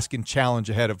gargantuan task and challenge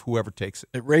ahead of whoever takes it.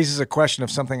 It raises a question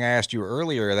of something I asked you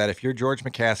earlier, that if you're George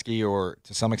McCaskey or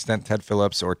to some extent Ted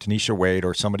Phillips or Tanisha Wade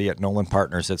or somebody at Nolan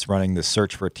Partners that's running the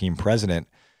search for a team president,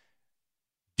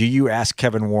 do you ask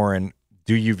Kevin Warren,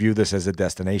 do you view this as a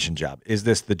destination job? Is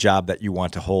this the job that you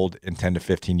want to hold in 10 to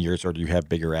 15 years, or do you have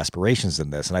bigger aspirations than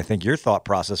this? And I think your thought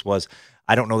process was,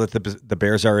 I don't know that the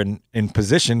Bears are in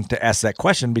position to ask that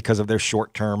question because of their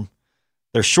short-term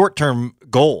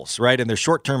goals, right, and their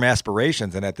short-term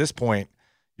aspirations. And at this point,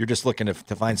 you're just looking to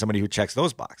find somebody who checks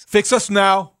those boxes. Fix us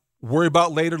now, worry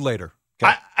about later.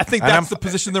 Okay. I think that's the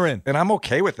position they're in. And I'm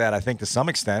okay with that, I think, to some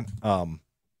extent.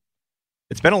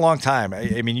 It's been a long time.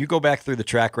 I mean, you go back through the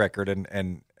track record,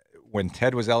 and when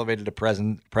Ted was elevated to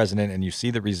president and you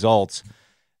see the results,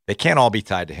 they can't all be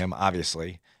tied to him,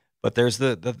 obviously. But there's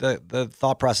the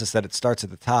thought process that it starts at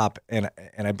the top, and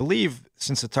I believe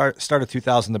since the start of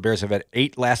 2000, the Bears have had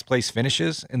 8 last place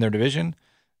finishes in their division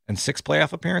and 6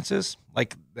 playoff appearances.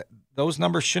 Like those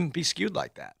numbers shouldn't be skewed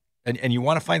like that, and you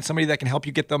want to find somebody that can help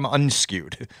you get them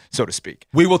unskewed, so to speak.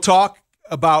 We will talk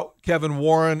about Kevin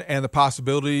Warren and the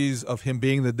possibilities of him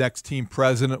being the next team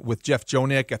president with Jeff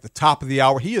Joniak at the top of the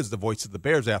hour. He is the voice of the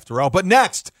Bears, after all. But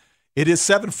next, it is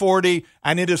 7:40,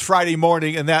 and it is Friday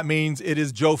morning, and that means it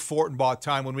is Joe Fortenbaugh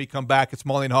time. When we come back, it's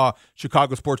Mully and Haw,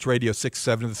 Chicago Sports Radio,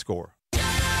 6-7 The Score.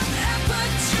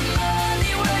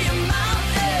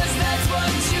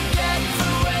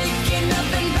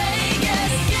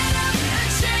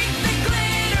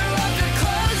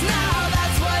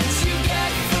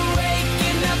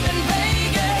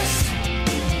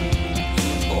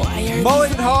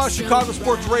 Mully and Haw, Chicago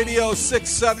Sports Radio,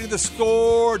 670 The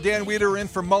Score. Dan Wiederer in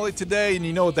for Mully today, and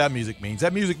you know what that music means.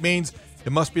 That music means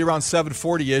it must be around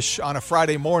 7:40-ish on a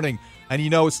Friday morning, and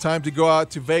you know it's time to go out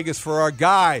to Vegas for our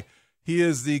guy. He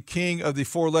is the king of the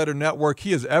four-letter network.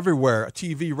 He is everywhere,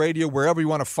 TV, radio, wherever you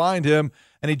want to find him,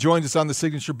 and he joins us on the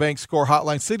Signature Bank Score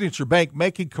Hotline. Signature Bank,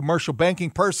 making commercial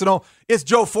banking personal. It's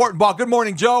Joe Fortenbaugh. Good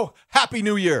morning, Joe. Happy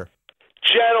New Year.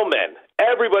 Gentlemen.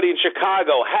 Everybody in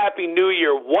Chicago, Happy New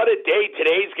Year. What a day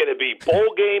today's going to be.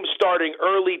 Bowl game starting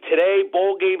early today.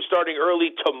 Bowl game starting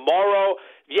early tomorrow.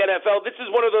 The NFL, this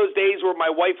is one of those days where my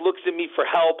wife looks at me for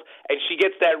help, and she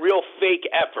gets that real fake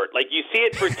effort. Like, you see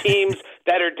it for teams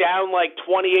that are down like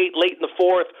 28 late in the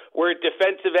fourth, where at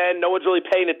defensive end, no one's really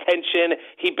paying attention.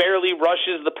 He barely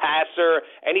rushes the passer,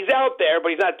 and he's out there,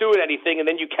 but he's not doing anything, and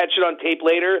then you catch it on tape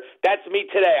later. That's me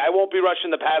today. I won't be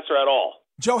rushing the passer at all.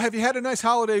 Joe, have you had a nice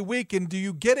holiday week, and do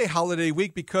you get a holiday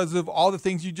week because of all the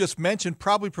things you just mentioned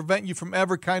probably prevent you from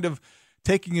ever kind of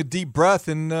taking a deep breath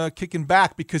and kicking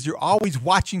back because you're always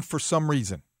watching for some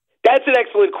reason? That's an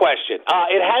excellent question.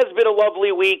 It has been a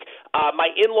lovely week.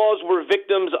 My in-laws were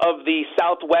victims of the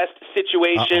Southwest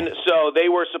situation, so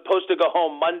they were supposed to go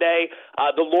home Monday.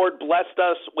 The Lord blessed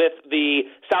us with the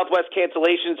Southwest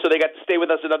cancellation, so they got to stay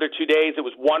with us another 2 days. It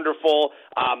was wonderful.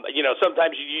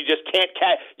 Sometimes you just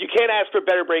can't ask for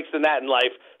better breaks than that in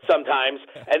life sometimes.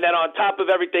 And then on top of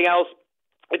everything else,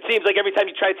 it seems like every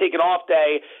time you try to take an off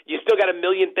day, you still got a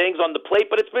million things on the plate,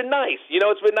 but it's been nice.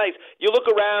 It's been nice. You look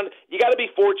around, you got to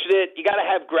be fortunate. You got to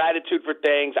have gratitude for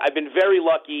things. I've been very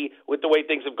lucky with the way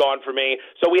things have gone for me.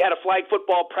 So we had a flag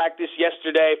football practice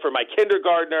yesterday for my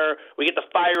kindergartner. We get the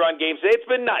fire on games today.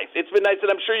 It's been nice. It's been nice, and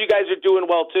I'm sure you guys are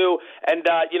doing well too. And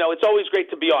it's always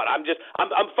great to be on.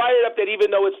 I'm fired up that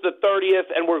even though it's the 30th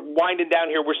and we're winding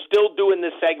down here, we're still doing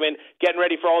this segment, getting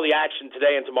ready for all the action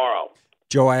today and tomorrow.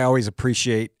 Joe, I always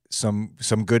appreciate some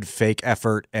good fake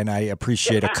effort, and I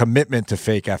appreciate a commitment to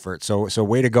fake effort. So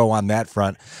way to go on that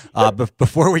front. But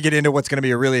before we get into what's going to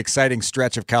be a really exciting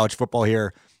stretch of college football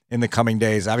here in the coming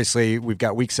days, obviously we've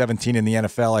got Week 17 in the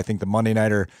NFL. I think the Monday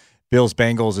Nighter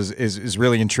Bills-Bengals is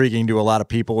really intriguing to a lot of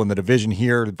people in the division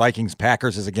here.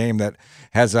 Vikings-Packers is a game that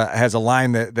has a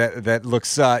line that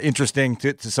looks interesting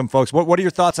to some folks. What are your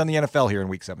thoughts on the NFL here in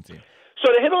Week 17? So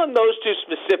to hit on those two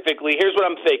specifically, here's what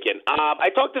I'm thinking.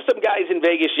 I talked to some guys in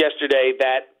Vegas yesterday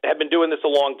that have been doing this a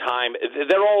long time.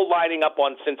 They're all lining up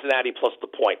on Cincinnati plus the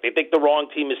point. They think the wrong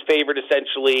team is favored,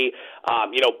 essentially.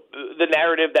 The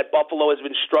narrative that Buffalo has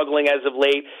been struggling as of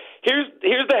late. Here's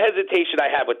the hesitation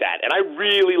I have with that, and I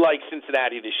really like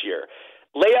Cincinnati this year.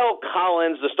 La'el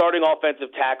Collins, the starting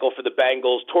offensive tackle for the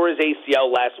Bengals, tore his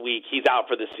ACL last week. He's out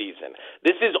for the season.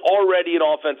 This is already an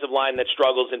offensive line that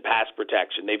struggles in pass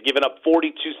protection. They've given up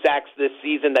 42 sacks this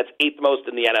season. That's 8th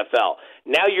most in the NFL.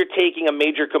 Now you're taking a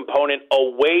major component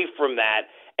away from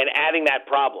that and adding that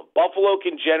problem. Buffalo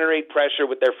can generate pressure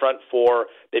with their front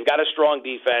four. They've got a strong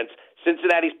defense.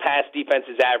 Cincinnati's pass defense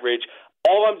is average.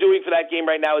 All I'm doing for that game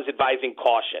right now is advising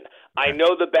caution. I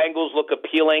know the Bengals look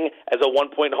appealing as a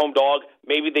one-point home dog.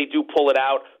 Maybe they do pull it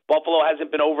out. Buffalo hasn't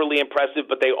been overly impressive,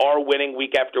 but they are winning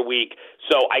week after week.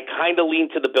 So I kind of lean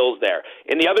to the Bills there.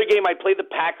 In the other game, I play the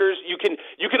Packers. You can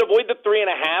avoid the 3.5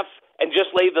 and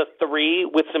just lay the 3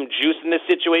 with some juice in this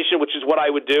situation, which is what I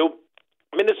would do.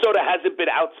 Minnesota hasn't been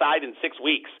outside in 6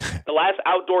 weeks. The last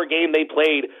outdoor game they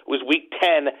played was Week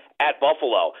 10 at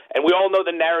Buffalo. And we all know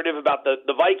the narrative about the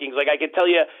Vikings. Like, I could tell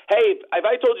you, hey, if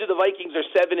I told you the Vikings are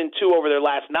 7-2 over their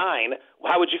last 9,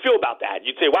 how would you feel about that?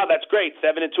 You'd say, wow, that's great,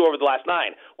 7-2 over the last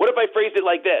 9. What if I phrased it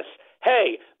like this?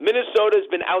 hey, Minnesota's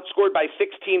been outscored by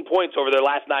 16 points over their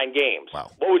last 9 games. Wow.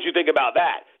 What would you think about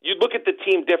that? You'd look at the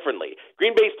team differently.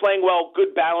 Green Bay's playing well,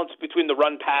 good balance between the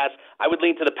run-pass. I would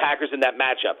lean to the Packers in that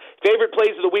matchup. Favorite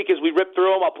plays of the week as we rip through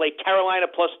them, I'll play Carolina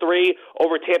 +3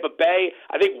 over Tampa Bay.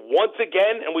 I think once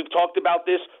again, and we've talked about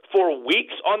this for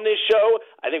weeks on this show,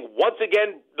 I think once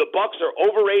again the Bucs are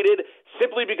overrated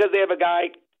simply because they have a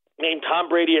guy named Tom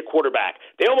Brady at quarterback.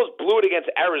 They almost blew it against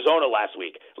Arizona last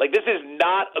week. Like, this is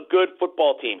not a good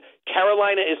football team.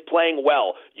 Carolina is playing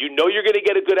well. You know you're going to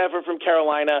get a good effort from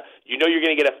Carolina. You know you're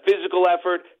going to get a physical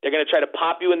effort. They're going to try to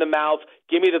pop you in the mouth.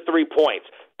 Give me the 3 points.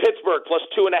 Pittsburgh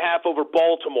 +2.5 over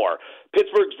Baltimore.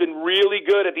 Pittsburgh's been really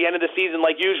good at the end of the season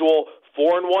like usual.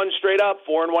 4-1 straight up,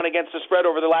 4-1 against the spread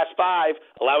over the last 5,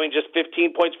 allowing just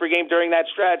 15 points per game during that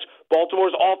stretch.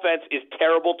 Baltimore's offense is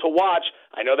terrible to watch.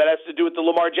 I know that has to do with the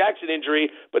Lamar Jackson injury,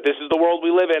 but this is the world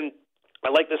we live in. I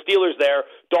like the Steelers there.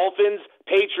 Dolphins,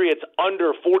 Patriots,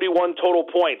 under 41 total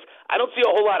points. I don't see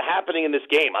a whole lot happening in this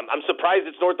game. I'm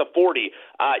surprised it's north of 40.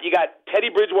 You got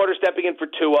Teddy Bridgewater stepping in for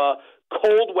Tua,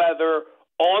 cold weather,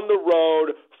 on the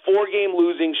road, 4-game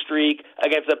losing streak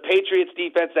against a Patriots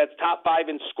defense that's top 5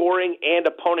 in scoring and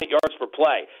opponent yards per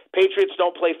play. Patriots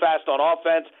don't play fast on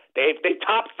offense. They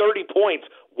topped 30 points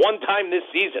one time this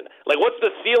season. Like, what's the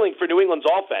ceiling for New England's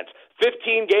offense?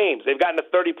 15 games. They've gotten to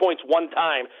 30 points one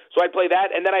time. So I'd play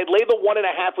that. And then I'd lay the 1.5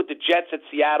 with the Jets at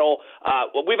Seattle.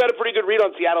 We've had a pretty good read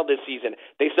on Seattle this season.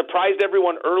 They surprised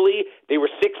everyone early. They were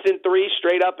 6-3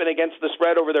 straight up and against the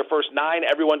spread over their first 9.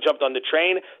 Everyone jumped on the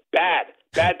train. Bad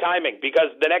timing, because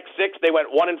the next 6 they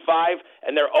went 1-5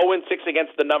 and they're 0-6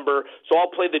 against the number. So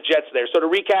I'll play the Jets there. So to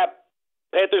recap,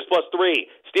 Panthers +3,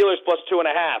 Steelers +2.5,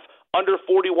 under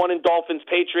 41 in Dolphins,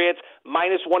 Patriots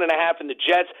 -1.5 in the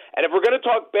Jets. And if we're going to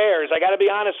talk Bears, I got to be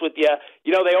honest with you.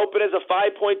 You know, they open as a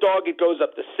 5-point dog. It goes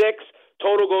up to 6.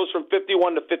 Total goes from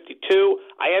 51 to 52.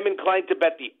 I am inclined to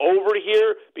bet the over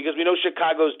here because we know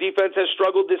Chicago's defense has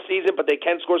struggled this season, but they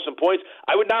can score some points.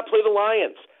 I would not play the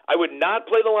Lions. I would not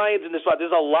play the Lions in this spot.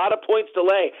 There's a lot of points to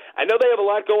lay. I know they have a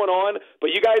lot going on,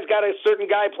 but you guys got a certain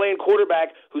guy playing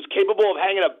quarterback who's capable of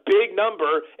hanging a big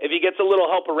number if he gets a little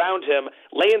help around him.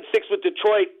 Laying 6 with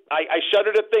Detroit, I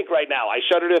shudder to think right now. I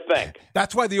shudder to think.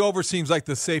 That's why the over seems like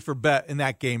the safer bet in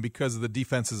that game because the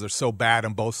defenses are so bad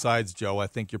on both sides, Joe. I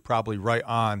think you're probably right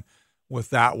on with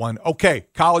that one. Okay,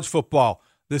 college football.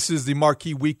 This is the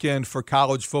marquee weekend for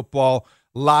college football.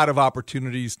 A lot of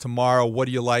opportunities tomorrow. What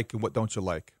do you like and what don't you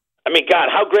like? I mean, God,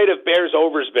 how great have Bears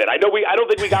overs been? I don't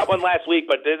think we got one last week,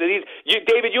 but David,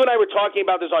 you and I were talking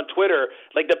about this on Twitter.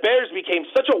 Like, the Bears became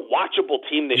such a watchable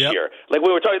team this year. Like,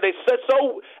 we were talking,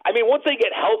 once they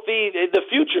get healthy, the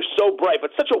future's so bright,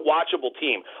 but such a watchable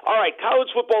team. All right,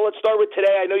 college football, let's start with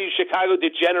today. I know you Chicago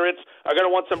degenerates are going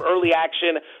to want some early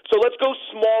action. So let's go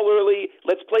small early.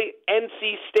 Let's play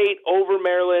NC State over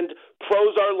Maryland.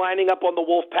 Pros are lining up on the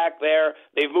Wolfpack there.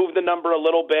 They've moved the number a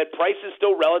little bit. Price is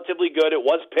still relatively good. It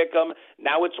was Pick'em.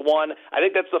 Now it's 1. I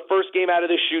think that's the first game out of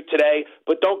the chute today,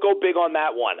 but don't go big on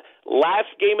that one. Last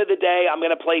game of the day, I'm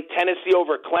going to play Tennessee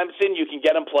over Clemson. You can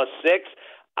get them +6.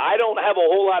 I don't have a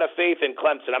whole lot of faith in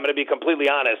Clemson. I'm going to be completely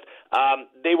honest.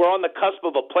 They were on the cusp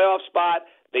of a playoff spot.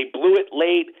 They blew it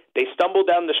late. They stumbled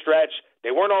down the stretch.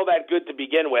 They weren't all that good to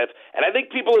begin with. And I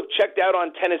think people have checked out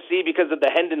on Tennessee because of the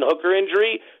Hendon Hooker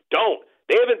injury. Don't.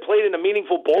 They haven't played in a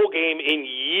meaningful bowl game in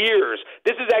years.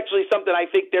 This is actually something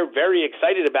I think they're very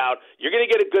excited about. You're going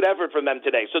to get a good effort from them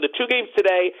today. So the 2 games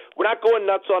today, we're not going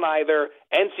nuts on either.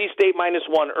 NC State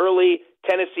 -1 early,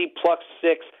 Tennessee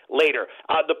 +6 later.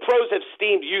 The pros have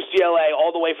steamed UCLA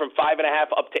all the way from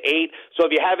 5.5 up to 8. So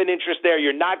if you have an interest there,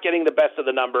 you're not getting the best of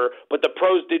the number. But the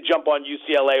pros did jump on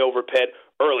UCLA over Pitt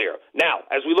earlier. Now,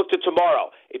 as we look to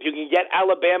tomorrow, if you can get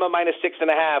Alabama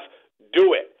 -6.5,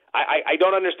 do it. I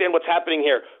don't understand what's happening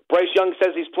here. Bryce Young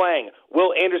says he's playing.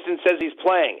 Will Anderson says he's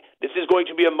playing. This is going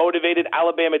to be a motivated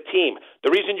Alabama team.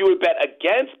 The reason you would bet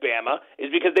against Bama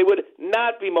is because they would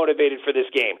not be motivated for this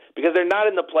game, because they're not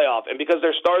in the playoff, and because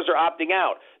their stars are opting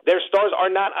out. Their stars are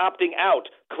not opting out.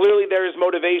 Clearly there is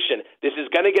motivation. This is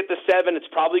going to get to 7.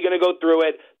 It's probably going to go through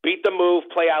it. Beat the move,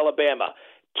 play Alabama.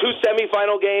 2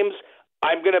 semifinal games.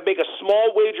 I'm going to make a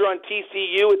small wager on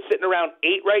TCU. It's sitting around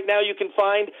 8 right now you can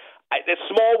find. A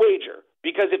small wager,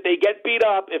 because if they get beat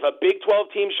up, if a Big 12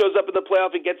 team shows up in the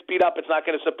playoff and gets beat up, it's not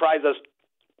going to surprise us.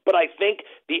 But I think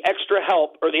the extra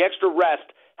help or the extra rest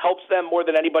helps them more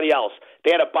than anybody else. They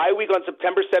had a bye week on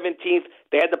September 17th.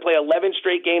 They had to play 11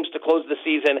 straight games to close the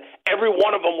season. Every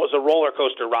one of them was a roller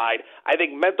coaster ride. I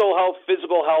think mental health,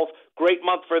 physical health, great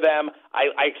month for them.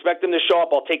 I expect them to show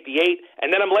up. I'll take the 8, and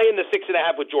then I'm laying the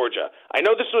 6.5 with Georgia. I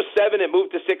know this was 7. It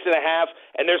moved to 6.5,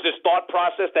 and there's this thought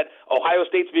process that Ohio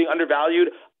State's being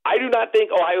undervalued. I do not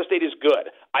think Ohio State is good.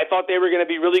 I thought they were going to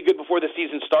be really good before the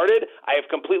season started. I have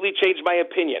completely changed my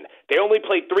opinion. They only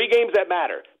played 3 games that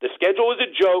matter. The schedule was a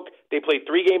joke. They played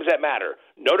 3 games that matter.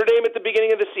 Notre Dame at the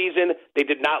beginning of the season, they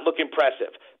did not look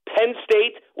impressive. Penn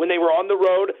State, when they were on the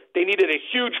road, they needed a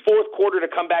huge fourth quarter to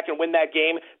come back and win that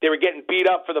game. They were getting beat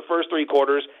up for the first 3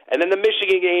 quarters. And then the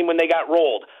Michigan game when they got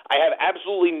rolled. I have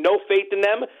absolutely no faith in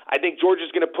them. I think Georgia's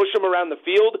going to push them around the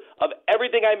field. Of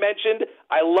everything I mentioned,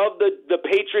 I love the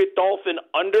Patriot-Dolphin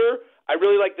under. I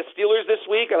really like the Steelers this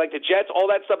week. I like the Jets, all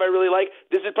that stuff I really like.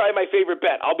 This is probably my favorite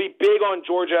bet. I'll be big on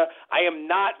Georgia. I am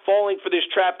not falling for this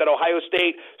trap that Ohio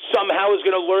State somehow is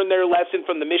going to learn their lesson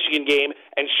from the Michigan game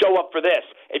and show up for this.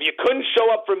 If you couldn't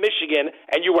show up for Michigan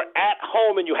and you were at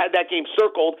home and you had that game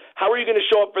circled, how are you going to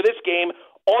show up for this game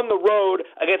on the road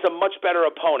against a much better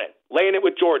opponent? Laying it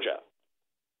with Georgia.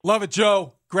 Love it,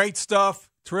 Joe. Great stuff.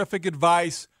 Terrific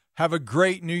advice. Have a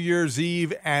great New Year's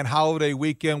Eve and holiday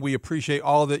weekend. We appreciate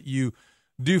all that you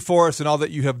do for us and all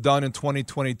that you have done in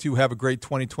 2022. Have a great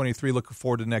 2023. Looking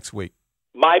forward to next week.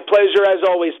 My pleasure as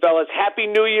always, fellas. Happy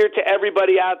New Year to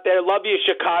everybody out there. Love you,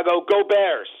 Chicago. Go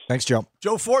Bears. Thanks, Joe.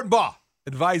 Joe Fortenbaugh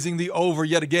advising the over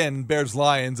yet again,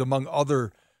 Bears-Lions, among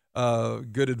other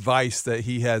good advice that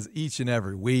he has each and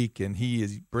every week, and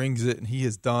he brings it, and he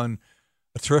has done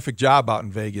a terrific job out in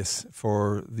Vegas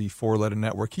for the 4-letter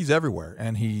network. He's everywhere,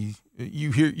 and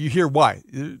you hear why.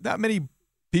 Not many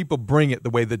people bring it the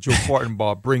way that Joe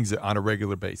Fortenbaugh brings it on a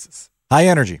regular basis. High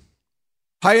energy.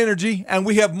 High energy, and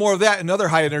we have more of that. Another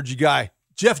high energy guy,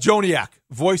 Jeff Joniak,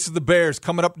 voice of the Bears,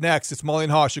 coming up next. It's Mully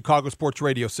and Haw, Chicago Sports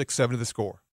Radio, 6-7 to the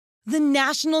Score. The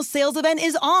national sales event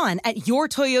is on at your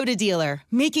Toyota dealer,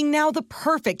 making now the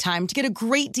perfect time to get a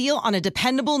great deal on a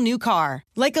dependable new car.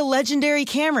 Like a legendary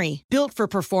Camry, built for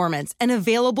performance and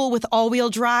available with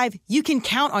all-wheel drive, you can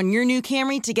count on your new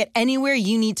Camry to get anywhere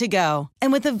you need to go.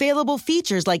 And with available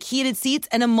features like heated seats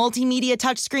and a multimedia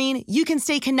touchscreen, you can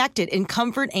stay connected in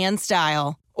comfort and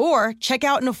style. Or check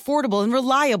out an affordable and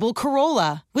reliable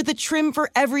Corolla with a trim for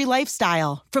every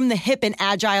lifestyle, from the hip and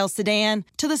agile sedan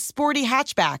to the sporty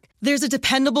hatchback. There's a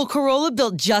dependable Corolla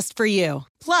built just for you.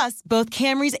 Plus, both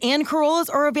Camrys and Corollas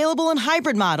are available in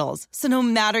hybrid models, so no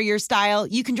matter your style,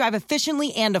 you can drive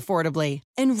efficiently and affordably.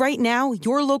 And right now,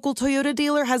 your local Toyota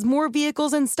dealer has more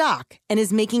vehicles in stock and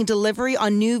is making delivery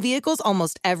on new vehicles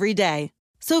almost every day.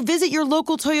 So visit your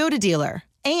local Toyota dealer.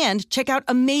 And check out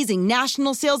amazing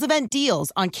national sales event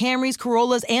deals on Camrys,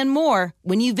 Corollas, and more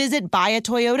when you visit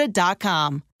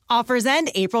buyatoyota.com. Offers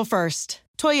end April 1st.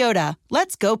 Toyota,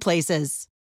 let's go places.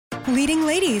 Leading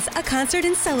Ladies, a concert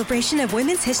in celebration of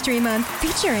Women's History Month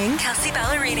featuring Kelsey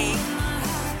Ballerini,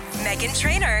 Meghan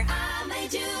Trainor,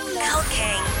 Elle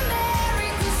King,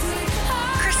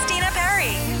 Christina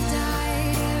Perri.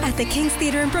 At the King's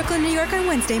Theater in Brooklyn, New York on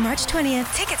Wednesday, March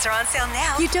 20th. Tickets are on sale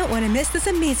now. You don't want to miss this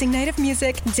amazing night of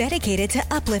music dedicated to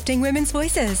uplifting women's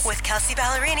voices. With Kelsey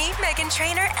Ballerini, Meghan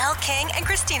Trainor, Elle King, and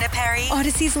Christina Perri.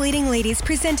 Odyssey's Leading Ladies,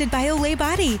 presented by Olay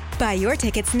Body. Buy your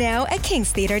tickets now at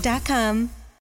kingstheater.com.